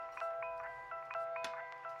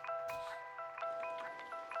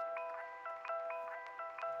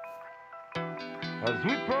as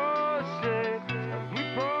we proceed,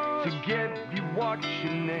 to get you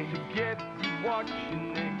watching it,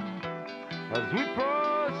 as we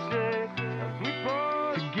proceed,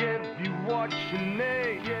 to get you watching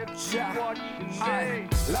it,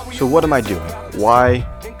 So what am I doing? Why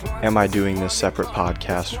am I doing this separate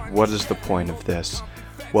podcast? What is the point of this?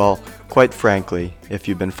 Well, quite frankly, if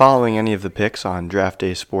you've been following any of the picks on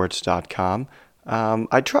draftdaysports.com,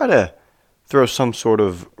 I try to throw some sort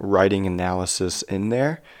of writing analysis in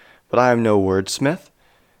there, but I am no wordsmith.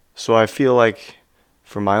 So I feel like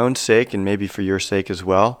for my own sake and maybe for your sake as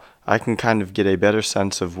well, I can kind of get a better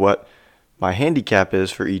sense of what my handicap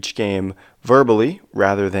is for each game verbally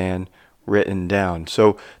rather than written down.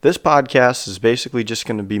 So this podcast is basically just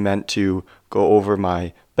going to be meant to go over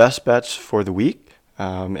my best bets for the week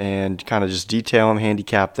and kind of just detail them,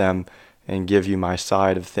 handicap them, and give you my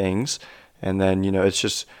side of things. And then, it's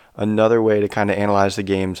just another way to kind of analyze the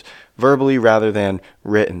games verbally rather than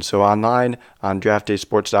written. So online on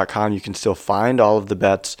draftdaysports.com, you can still find all of the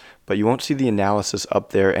bets, but you won't see the analysis up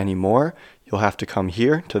there anymore. You'll have to come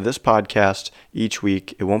here to this podcast each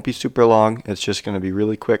week. It won't be super long. It's just going to be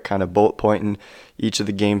really quick, kind of bullet pointing each of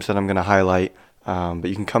the games that I'm going to highlight. But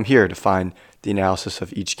you can come here to find the analysis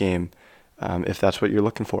of each game if that's what you're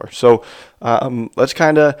looking for. So let's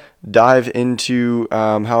kind of dive into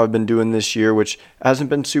how I've been doing this year, which hasn't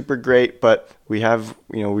been super great, but we have,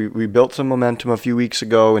 we built some momentum a few weeks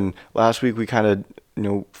ago, and last week we kind of,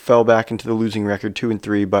 fell back into the losing record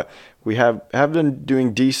 2-3, but we have been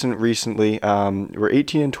doing decent recently. We're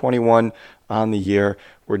 18-21 on the year.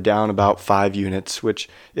 We're down about 5 units, which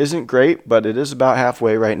isn't great, but it is about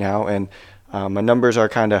halfway right now, and my numbers are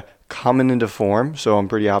kind of coming into form, so I'm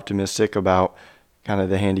pretty optimistic about kind of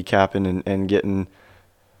the handicapping and getting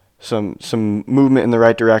some movement in the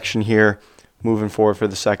right direction here moving forward for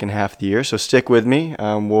the second half of the year. So stick with me.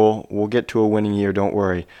 We'll get to a winning year, don't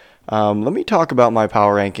worry. Let me talk about my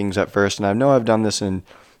power rankings at first, and I know I've done this in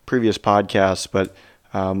previous podcasts, but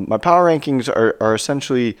my power rankings are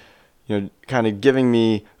essentially kind of giving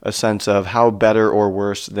me a sense of how better or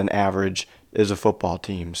worse than average is a football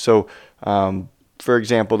team. So for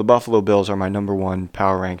example, the Buffalo Bills are my number one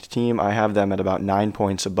power-ranked team. I have them at about 9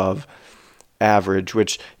 points above average,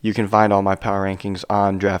 which you can find all my power rankings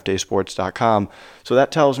on draftdaysports.com. So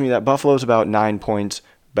that tells me that Buffalo's about 9 points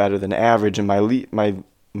better than average, and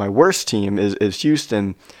my worst team is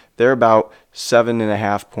Houston. They're about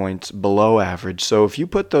 7.5 points below average. So if you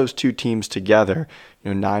put those two teams together,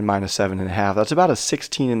 9 minus 7.5, that's about a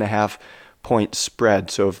 16.5 point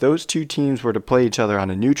spread. So if those two teams were to play each other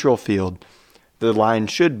on a neutral field, the line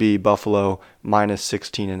should be Buffalo minus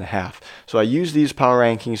 16.5. So I use these power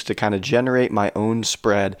rankings to kind of generate my own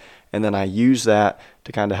spread, and then I use that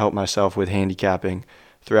to kind of help myself with handicapping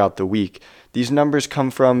throughout the week. These numbers come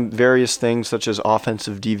from various things such as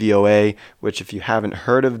offensive DVOA, which if you haven't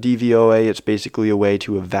heard of DVOA, it's basically a way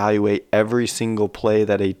to evaluate every single play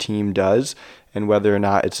that a team does and whether or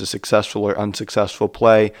not it's a successful or unsuccessful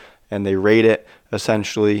play, and they rate it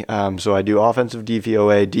essentially. So I do offensive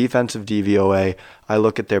DVOA, defensive DVOA. I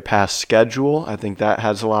look at their past schedule. I think that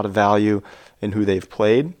has a lot of value in who they've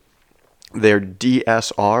played. Their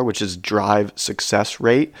DSR, which is drive success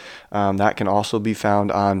rate, that can also be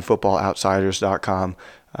found on footballoutsiders.com.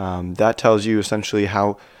 That tells you essentially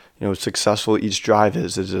how successful each drive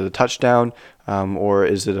is. Is it a touchdown or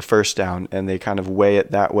is it a first down? And they kind of weigh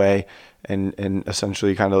it that way and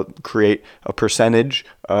essentially kind of create a percentage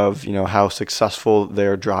of how successful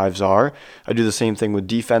their drives are. I do the same thing with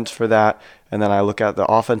defense for that, and then I look at the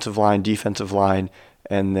offensive line, defensive line,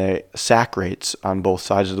 and the sack rates on both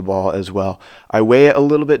sides of the ball as well. I weigh it a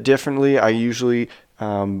little bit differently. I usually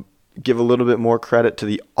give a little bit more credit to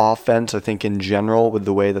the offense. I think in general, with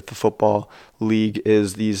the way that the football league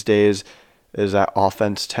is these days, is that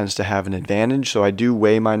offense tends to have an advantage. So I do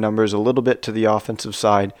weigh my numbers a little bit to the offensive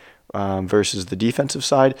side versus the defensive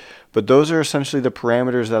side. But those are essentially the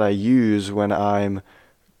parameters that I use when I'm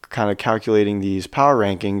kind of calculating these power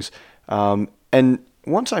rankings. And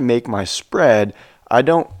once I make my spread, I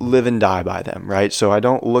don't live and die by them, right? So I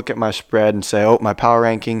don't look at my spread and say, oh, my power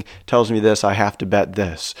ranking tells me this, I have to bet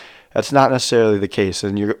this. That's not necessarily the case,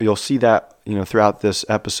 and you'll see that throughout this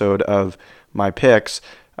episode of my picks,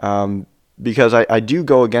 because I do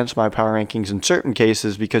go against my power rankings in certain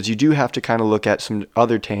cases, because you do have to kind of look at some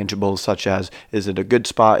other tangibles, such as, is it a good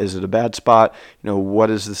spot, is it a bad spot, what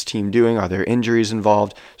is this team doing, are there injuries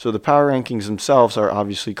involved? So the power rankings themselves are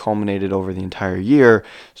obviously culminated over the entire year,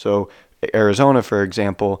 so Arizona, for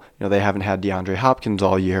example, they haven't had DeAndre Hopkins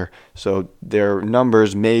all year, so their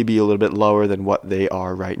numbers may be a little bit lower than what they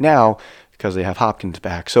are right now because they have Hopkins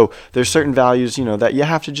back. So there's certain values, that you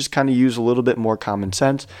have to just kind of use a little bit more common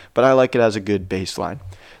sense, but I like it as a good baseline.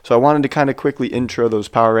 So I wanted to kind of quickly intro those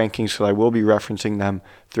power rankings because I will be referencing them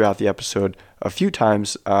throughout the episode a few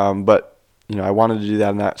times, but I wanted to do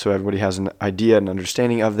that so everybody has an idea and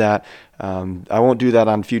understanding of that. I won't do that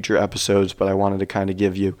on future episodes, but I wanted to kind of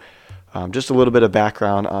give you just a little bit of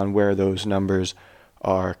background on where those numbers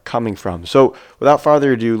are coming from. So without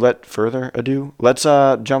further ado, let's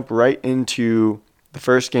jump right into the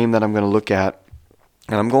first game that I'm going to look at.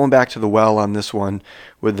 And I'm going back to the well on this one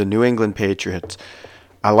with the New England Patriots.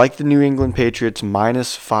 I like the New England Patriots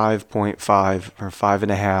minus 5.5 or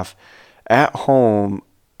 5.5 at home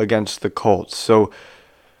against the Colts. So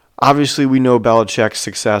obviously we know Belichick's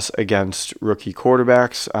success against rookie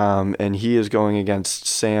quarterbacks, and he is going against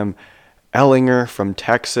Sam Ehlinger from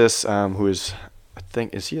Texas, who is,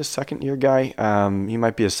 is he a second-year guy? He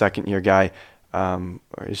might be a second-year guy. Or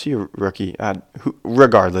is he a rookie?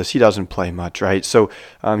 Regardless, he doesn't play much, right? So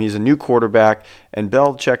he's a new quarterback, and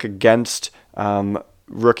Belichick against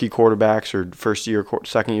rookie quarterbacks or first-year,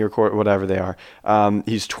 second-year, whatever they are.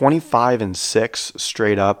 He's 25-6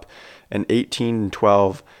 straight up, and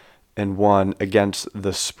 18-12 and 1 against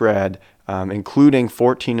the spread, including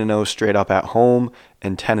 14-0 straight up at home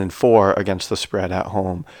and 10-4 against the spread at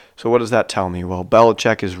home. So what does that tell me? Well,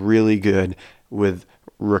 Belichick is really good with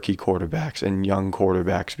rookie quarterbacks and young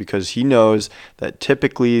quarterbacks because he knows that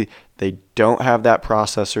typically they don't have that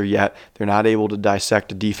processor yet. They're not able to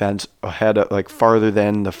dissect a defense ahead of, farther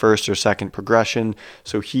than the first or second progression.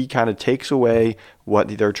 So he kind of takes away what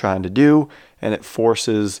they're trying to do, and it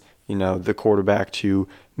forces the quarterback to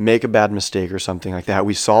make a bad mistake or something like that.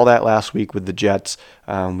 We saw that last week with the Jets.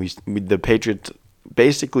 The Patriots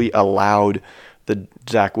basically allowed the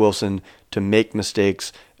Zach Wilson to make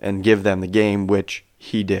mistakes and give them the game, which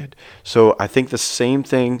he did. So I think the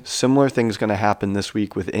similar thing is going to happen this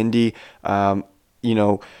week with Indy. The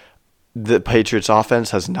Patriots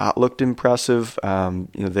offense has not looked impressive.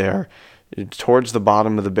 They're towards the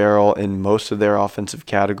bottom of the barrel in most of their offensive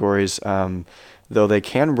categories. Though they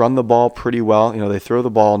can run the ball pretty well. They throw the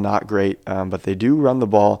ball not great, but they do run the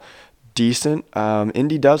ball decent.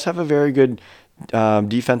 Indy does have a very good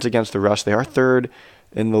defense against the rush. They are third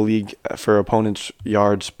in the league for opponents'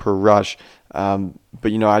 yards per rush.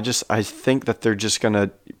 But I think that they're just going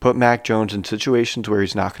to put Mac Jones in situations where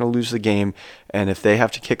he's not going to lose the game. And if they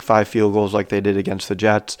have to kick 5 field goals like they did against the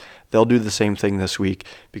Jets, they'll do the same thing this week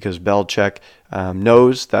because Belichick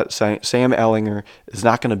knows that Sam Ehlinger is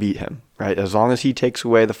not going to beat him, right? As long as he takes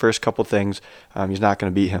away the first couple things, he's not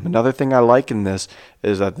going to beat him. Another thing I like in this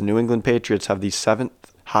is that the New England Patriots have the 7th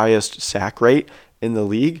highest sack rate in the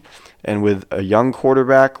league. And with a young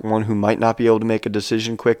quarterback, one who might not be able to make a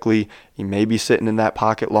decision quickly, he may be sitting in that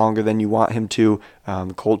pocket longer than you want him to.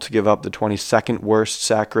 The Colts give up the 22nd worst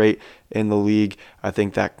sack rate in the league. I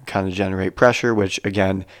think that can kind of generate pressure, which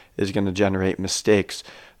again is going to generate mistakes.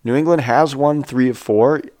 New England has won 3 of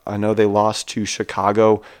 4. I know they lost to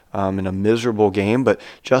Chicago in a miserable game, but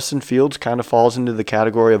Justin Fields kind of falls into the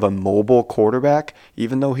category of a mobile quarterback.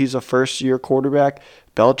 Even though he's a first-year quarterback,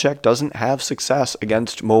 Belichick doesn't have success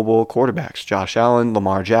against mobile quarterbacks. Josh Allen,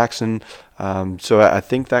 Lamar Jackson. So I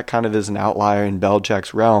think that kind of is an outlier in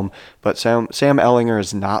Belichick's realm. But Sam Ehlinger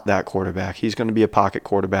is not that quarterback. He's going to be a pocket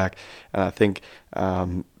quarterback, and I think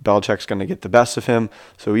Belichick's going to get the best of him.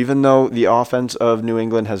 So even though the offense of New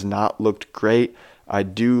England has not looked great, I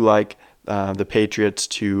do like the Patriots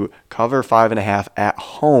to cover 5.5 at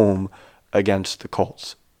home against the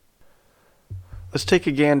Colts. Let's take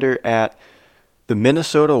a gander at the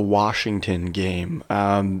Minnesota-Washington game.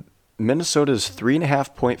 Minnesota's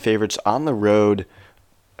 3.5-point favorites on the road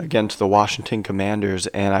against the Washington Commanders,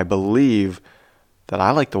 and I believe that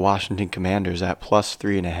I like the Washington Commanders at plus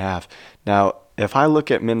 3.5. Now, if I look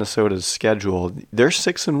at Minnesota's schedule, they're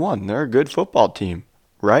 6-1. They're a good football team,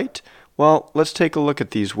 right? Well, let's take a look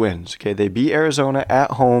at these wins. Okay, they beat Arizona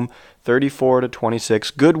at home,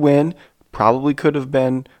 34-26. Good win. Probably could have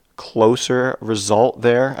been closer result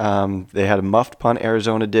there. They had a muffed punt.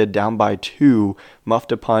 Arizona did, down by 2,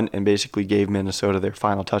 muffed a punt, and basically gave Minnesota their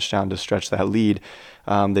final touchdown to stretch that lead.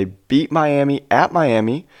 They beat Miami at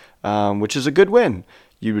Miami, which is a good win,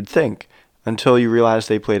 you would think, until you realize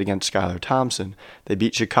they played against Skylar Thompson. They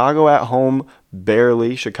beat Chicago at home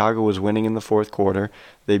barely. Chicago was winning in the fourth quarter.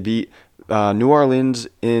 They beat New Orleans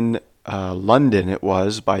in London, it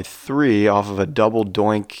was, by 3 off of a double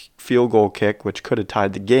doink field goal kick, which could have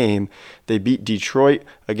tied the game. They beat Detroit,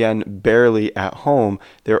 again, barely at home.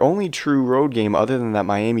 Their only true road game, other than that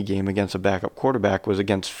Miami game against a backup quarterback, was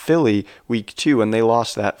against Philly week 2, and they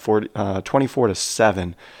lost that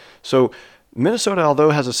 24-7. So Minnesota,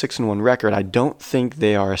 although has a 6-1 record, I don't think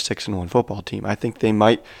they are a 6-1 football team. I think they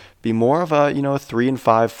might be more of a 3-5,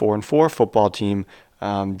 4-4 football team,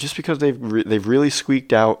 just because they've really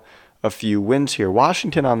squeaked out a few wins here.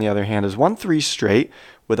 Washington, on the other hand, has won 3 straight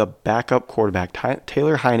with a backup quarterback,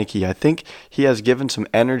 Taylor Heinicke. I think he has given some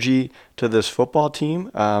energy to this football team.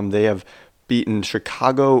 They have beaten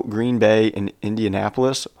Chicago, Green Bay, and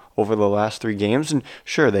Indianapolis over the last 3 games. And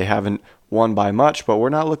sure, they haven't won by much, but we're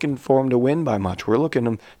not looking for them to win by much. We're looking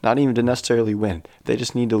them not even to necessarily win. They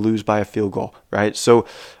just need to lose by a field goal, right? So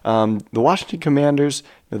the Washington Commanders,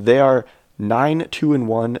 they are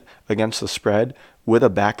 9-2-1 against the spread with a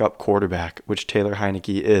backup quarterback, which Taylor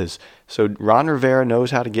Heinicke is. So Ron Rivera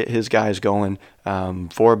knows how to get his guys going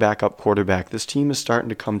for a backup quarterback. This team is starting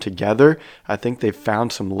to come together. I think they've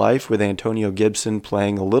found some life with Antonio Gibson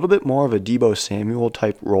playing a little bit more of a Deebo Samuel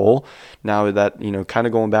type role. Now that, kind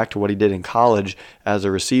of going back to what he did in college as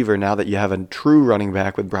a receiver, now that you have a true running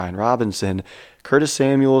back with Brian Robinson, Curtis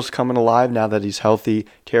Samuel's coming alive now that he's healthy.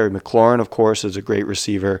 Terry McLaurin, of course, is a great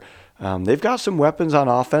receiver. They've got some weapons on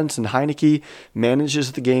offense, and Heinicke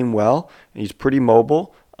manages the game well. He's pretty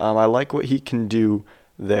mobile. I like what he can do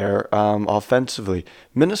there offensively.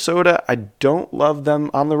 Minnesota, I don't love them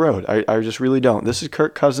on the road. I just really don't. This is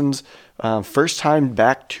Kirk Cousins' first time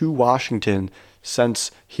back to Washington since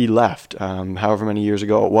he left, however many years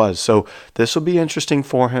ago it was. So this will be interesting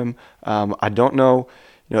for him. I don't know,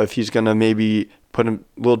 if he's going to maybe put a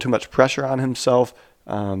little too much pressure on himself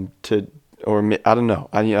or I don't know.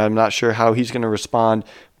 I'm not sure how he's going to respond,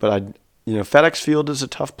 but FedEx Field is a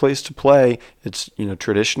tough place to play. It's,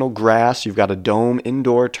 traditional grass. You've got a dome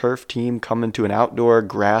indoor turf team coming to an outdoor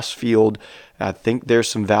grass field. I think there's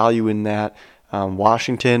some value in that.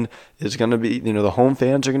 Washington is going to be, the home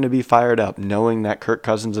fans are going to be fired up knowing that Kirk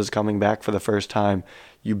Cousins is coming back for the first time.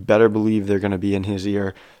 You better believe they're going to be in his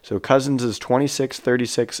ear. So Cousins is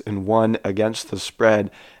 26-36-1 against the spread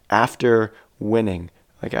after winning.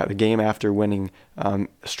 Like a game after winning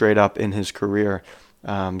straight up in his career.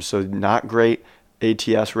 So not great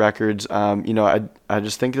ATS records. I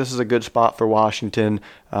just think this is a good spot for Washington.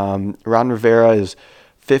 Ron Rivera is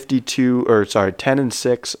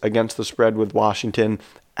 10-6 against the spread with Washington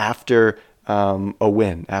after a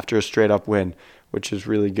win, after a straight up win, which is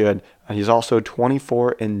really good. He's also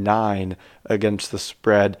 24-9 against the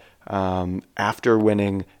spread after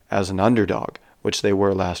winning as an underdog, which they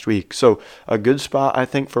were last week. So a good spot, I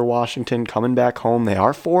think, for Washington coming back home. They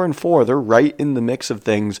are 4-4. They're right in the mix of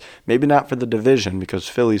things. Maybe not for the division because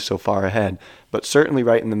Philly's so far ahead, but certainly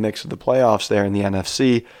right in the mix of the playoffs there in the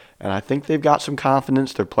NFC. And I think they've got some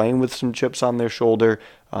confidence. They're playing with some chips on their shoulder.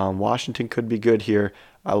 Washington could be good here.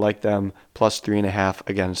 I like them plus 3.5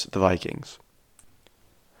 against the Vikings.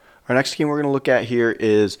 Our next game we're going to look at here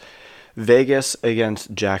is Vegas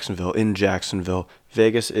against Jacksonville in Jacksonville.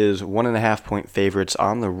 Vegas is 1.5-point favorites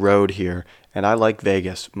on the road here, and I like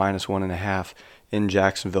Vegas minus 1.5 in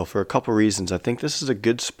Jacksonville for a couple reasons. I think this is a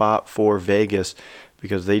good spot for Vegas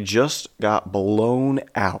because they just got blown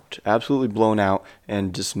out, absolutely blown out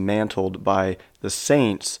and dismantled by the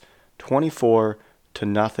Saints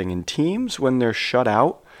 24-0. And teams, when they're shut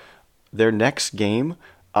out, their next game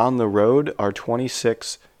on the road are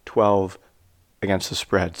 26-12 against the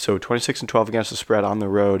spread. So 26-12 against the spread on the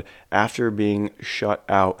road after being shut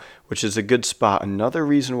out, which is a good spot. Another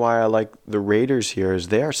reason why I like the Raiders here is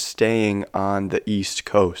they are staying on the East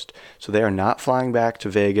Coast. So they are not flying back to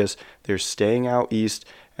Vegas. They're staying out east,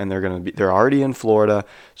 and they're already in Florida.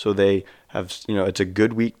 So they have, it's a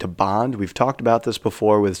good week to bond. We've talked about this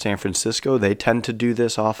before with San Francisco. They tend to do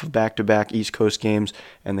this off of back-to-back East Coast games,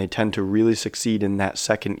 and they tend to really succeed in that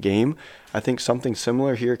second game. I think something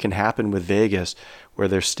similar here can happen with Vegas, where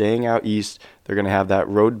they're staying out east. They're going to have that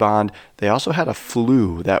road bond. They also had a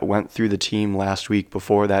flu that went through the team last week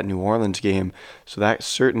before that New Orleans game, so that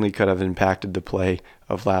certainly could have impacted the play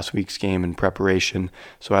of last week's game in preparation.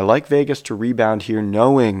 So I like Vegas to rebound here,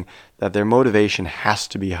 knowing that their motivation has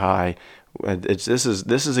to be high. This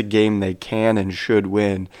is a game they can and should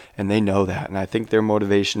win, and they know that. And I think their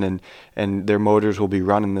motivation and their motors will be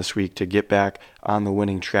running this week to get back on the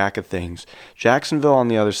winning track of things. Jacksonville, on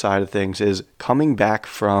the other side of things, is coming back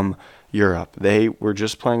from Europe. They were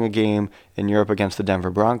just playing a game in Europe against the Denver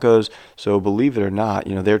Broncos, so believe it or not,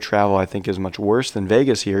 their travel I think is much worse than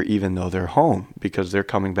Vegas here, even though they're home, because they're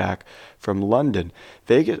coming back from London.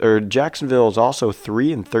 Jacksonville is also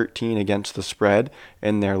 3-13 against the spread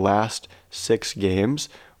in their last 6 games,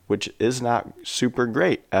 which is not super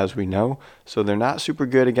great, as we know. So they're not super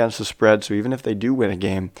good against the spread. So even if they do win a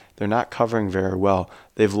game, they're not covering very well.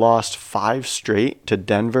 They've lost 5 straight to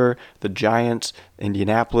Denver, the Giants,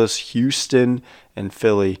 Indianapolis, Houston, and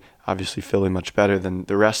Philly. Obviously, Philly much better than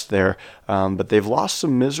the rest there. But they've lost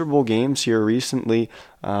some miserable games here recently.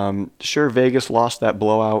 Sure, Vegas lost that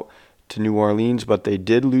blowout to New Orleans, but they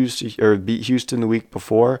did beat Houston the week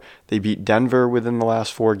before. They beat Denver within the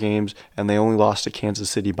last 4 games, and they only lost to Kansas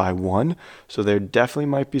City by 1. So there definitely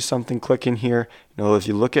might be something clicking here. If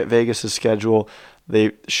you look at Vegas's schedule,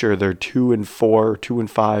 they're 2-4,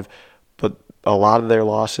 2-5, but a lot of their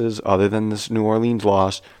losses, other than this New Orleans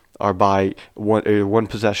loss, are by one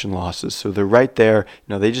possession losses. So they're right there.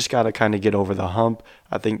 They just got to kind of get over the hump.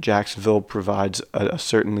 I think Jacksonville provides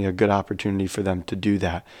certainly a good opportunity for them to do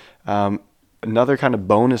that. Another kind of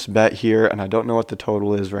bonus bet here, and I don't know what the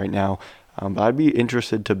total is right now, but I'd be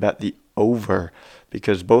interested to bet the over,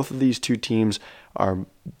 because both of these two teams are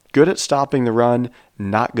good at stopping the run,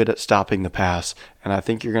 not good at stopping the pass. And I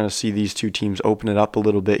think you're going to see these two teams open it up a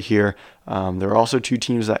little bit here. There are also two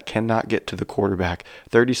teams that cannot get to the quarterback,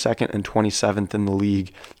 32nd and 27th in the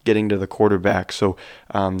league getting to the quarterback. So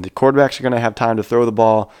the quarterbacks are going to have time to throw the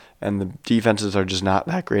ball, and the defenses are just not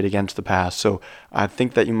that great against the pass. So I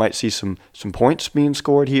think that you might see some points being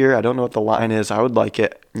scored here. I don't know what the line is. I would like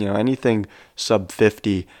it, anything sub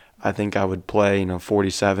 50. I think I would play,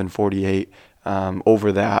 47, 48.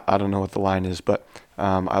 Over that, I don't know what the line is, but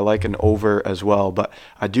I like an over as well. But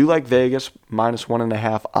I do like Vegas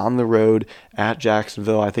 -1.5 on the road at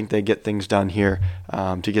Jacksonville. I think they get things done here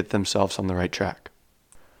to get themselves on the right track.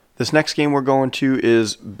 This next game we're going to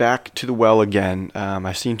is back to the well again.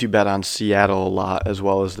 I seem to bet on Seattle a lot, as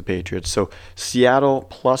well as the Patriots. So Seattle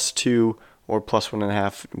 +2 or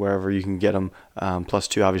 +1.5, wherever you can get them.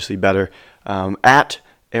 +2 obviously better. At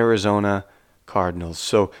Arizona Cardinals.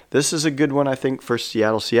 So this is a good one, I think, for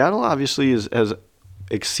Seattle. Seattle obviously has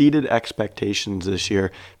exceeded expectations this year.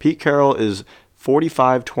 Pete Carroll is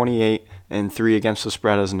 45, 28, and 3 against the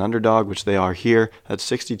spread as an underdog, which they are here. That's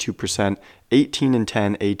 62%.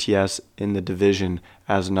 18-10 ATS in the division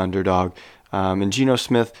as an underdog. And Geno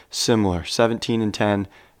Smith, similar, 17-10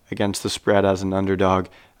 against the spread as an underdog.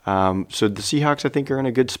 So the Seahawks, I think, are in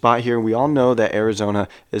a good spot here. We all know that Arizona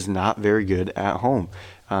is not very good at home.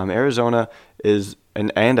 Arizona is,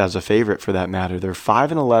 and as a favorite for that matter, they're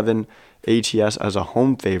 5-11 ATS as a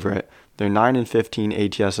home favorite. They're 9-15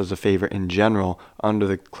 ATS as a favorite in general under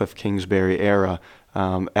the Cliff Kingsbury era.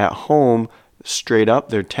 At home, straight up,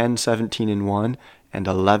 they're 10-17-1 and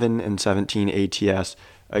 11-17 ATS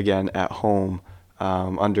again at home.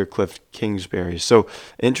 Under Cliff Kingsbury. So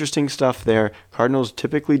interesting stuff there. Cardinals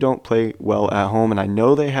typically don't play well at home, and I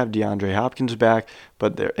know they have DeAndre Hopkins back,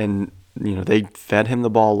 but they fed him the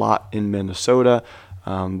ball a lot in Minnesota.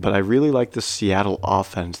 But I really like the Seattle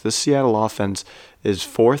offense. This Seattle offense is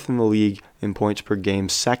 4th in the league in points per game,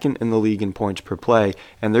 2nd in the league in points per play,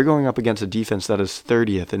 and they're going up against a defense that is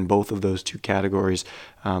 30th in both of those two categories.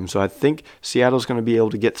 So I think Seattle's going to be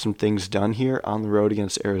able to get some things done here on the road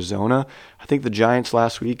against Arizona. I think the Giants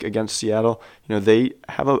last week against Seattle, I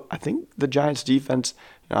think the Giants defense,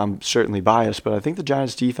 I'm certainly biased, but I think the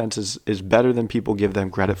Giants defense is better than people give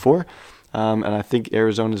them credit for. And I think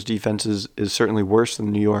Arizona's defense is certainly worse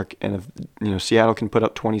than New York. And if Seattle can put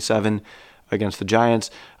up 27 against the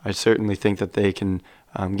Giants, I certainly think that they can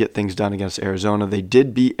get things done against Arizona. They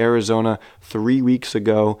did beat Arizona 3 weeks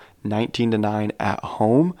ago, 19-9 at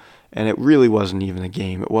home, and it really wasn't even a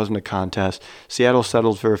game. It wasn't a contest. Seattle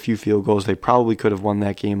settled for a few field goals. They probably could have won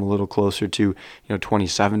that game a little closer to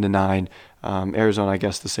 27-9. Arizona, I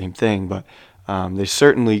guess, the same thing, but they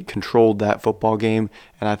certainly controlled that football game,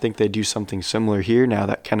 and I think they do something similar here now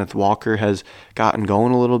that Kenneth Walker has gotten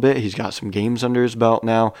going a little bit. He's got some games under his belt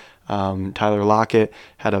now. Tyler Lockett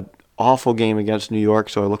had an awful game against New York,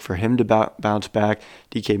 so I look for him to bounce back.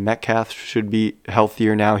 DK Metcalf should be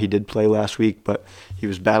healthier now. He did play last week, but he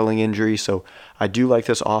was battling injury, so I do like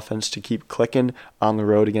this offense to keep clicking on the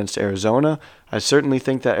road against Arizona. I certainly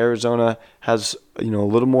think that Arizona has a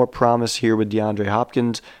little more promise here with DeAndre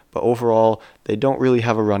Hopkins, but overall they don't really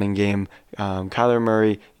have a running game. Kyler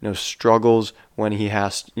Murray struggles when he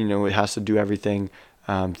has to do everything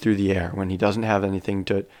through the air, when he doesn't have anything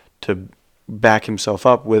to back himself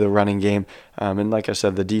up with a running game. And like I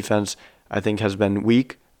said, the defense I think has been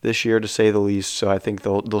weak this year, to say the least. So I think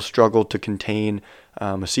they'll struggle to contain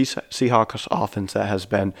a Seahawks offense that has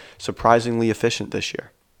been surprisingly efficient this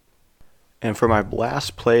year. And for my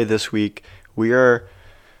last play this week, we are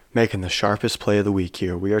making the sharpest play of the week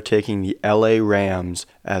here. We are taking the LA Rams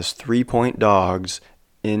as 3-point dogs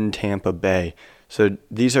in Tampa Bay. So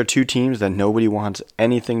these are two teams that nobody wants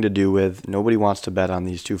anything to do with. Nobody wants to bet on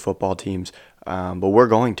these two football teams, but we're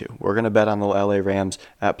going to. We're going to bet on the LA Rams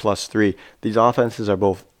at +3. These offenses are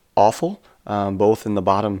both awful, both in the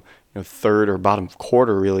bottom third or bottom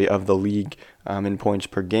quarter really of the league in points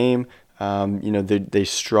per game. They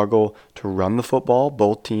struggle to run the football.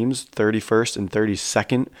 Both teams, 31st and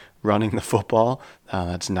 32nd running the football.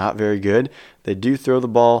 That's not very good. They do throw the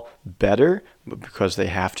ball better because they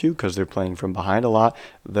have to, because they're playing from behind a lot.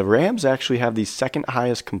 The Rams actually have the second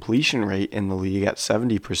highest completion rate in the league at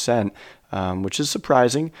 70%, which is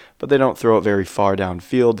surprising, but they don't throw it very far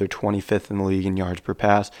downfield. They're 25th in the league in yards per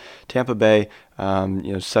pass. Tampa Bay,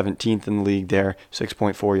 17th in the league there,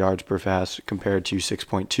 6.4 yards per pass compared to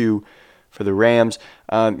 6.2 for the Rams.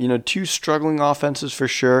 Two struggling offenses for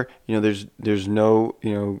sure. There's no,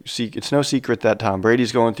 it's no secret that Tom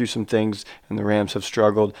Brady's going through some things and the Rams have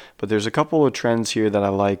struggled, but there's a couple of trends here that I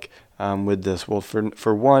like with this. Well,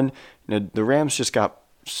 for one, the Rams just got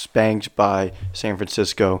spanked by San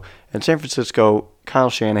Francisco, and San Francisco,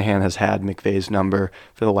 Kyle Shanahan has had McVay's number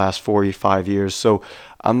for the last 45 years, so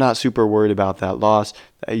I'm not super worried about that loss,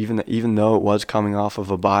 even though it was coming off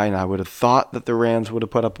of a bye, and I would have thought that the Rams would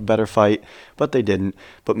have put up a better fight, but they didn't.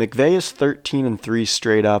 But McVay is 13-3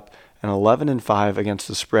 straight up and 11-5 against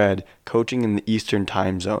the spread, coaching in the Eastern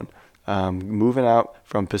time zone, moving out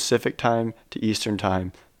from Pacific time to Eastern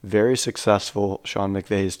time. Very successful, Sean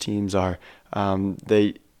McVay's teams are.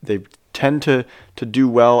 They tend to do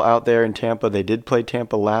well out there in Tampa. They did play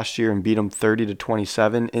Tampa last year and beat them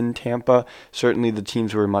 30-27 in Tampa. Certainly the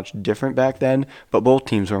teams were much different back then, but both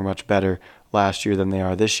teams were much better last year than they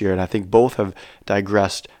are this year. And I think both have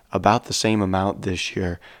digressed about the same amount this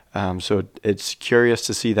year. So it's curious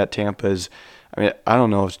to see that I don't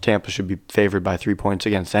know if Tampa should be favored by 3 points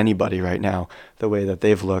against anybody right now, the way that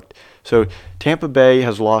they've looked. So Tampa Bay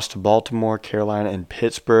has lost to Baltimore, Carolina, and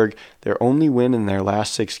Pittsburgh. Their only win in their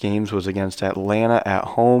last 6 games was against Atlanta at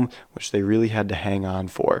home, which they really had to hang on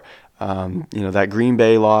for. That Green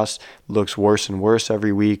Bay loss looks worse and worse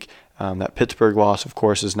every week. That Pittsburgh loss, of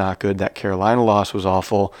course, is not good. That Carolina loss was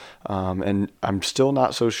awful. And I'm still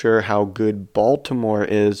not so sure how good Baltimore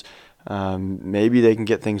is. Maybe they can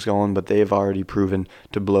get things going, but they have already proven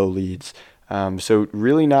to blow leads. So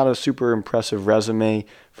really not a super impressive resume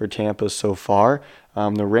for Tampa so far.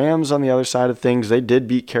 The Rams, on the other side of things, they did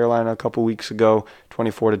beat Carolina a couple weeks ago,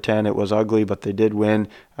 24-10. It was ugly, but they did win.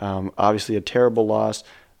 Obviously a terrible loss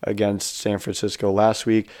against San Francisco last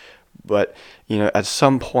week. But, at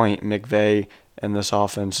some point, McVay and this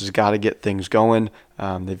offense has got to get things going.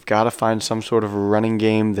 They've got to find some sort of a running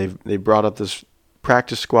game. They brought up this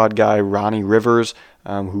practice squad guy, Ronnie Rivers,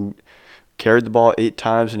 who carried the ball 8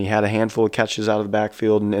 times, and he had a handful of catches out of the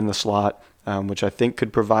backfield and in the slot, which I think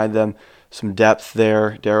could provide them some depth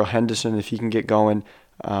there. Darrell Henderson, if he can get going.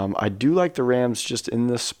 I do like the Rams just in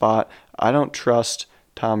this spot. I don't trust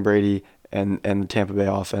Tom Brady and the Tampa Bay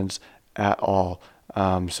offense at all.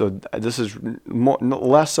 So this is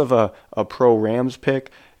less of a pro-Rams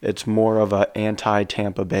pick. It's more of an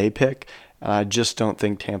anti-Tampa Bay pick. And I just don't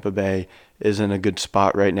think Tampa Bay is in a good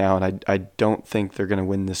spot right now, and I don't think they're going to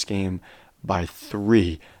win this game by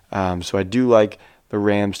 3. So I do like the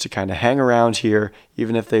Rams to kind of hang around here.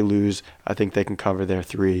 Even if they lose, I think they can cover their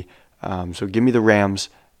 3. So give me the Rams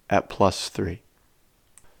at +3.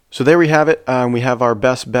 So there we have it. We have our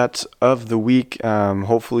best bets of the week.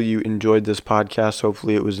 Hopefully you enjoyed this podcast.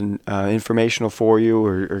 Hopefully it was informational for you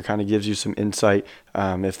or kind of gives you some insight.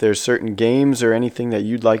 If there's certain games or anything that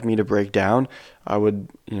you'd like me to break down, I would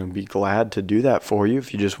be glad to do that for you.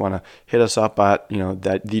 If you just want to hit us up at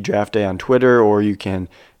that The Draft Day on Twitter, or you can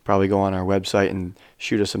probably go on our website and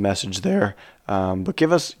shoot us a message there. But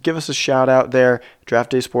give us a shout out there.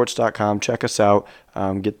 DraftDaySports.com. Check us out.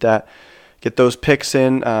 Get those picks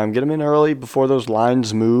in, get them in early before those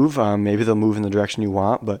lines move. Maybe they'll move in the direction you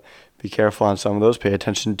want, but be careful on some of those. Pay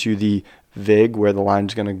attention to the VIG, where the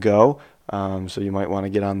line's going to go. So you might want to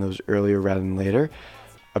get on those earlier rather than later.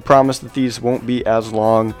 I promise that these won't be as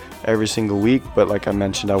long every single week, but like I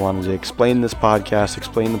mentioned, I wanted to explain this podcast,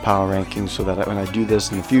 explain the power rankings, so that when I do this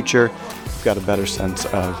in the future, you've got a better sense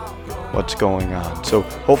of what's going on. So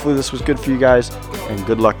hopefully this was good for you guys, and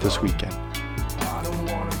good luck this weekend.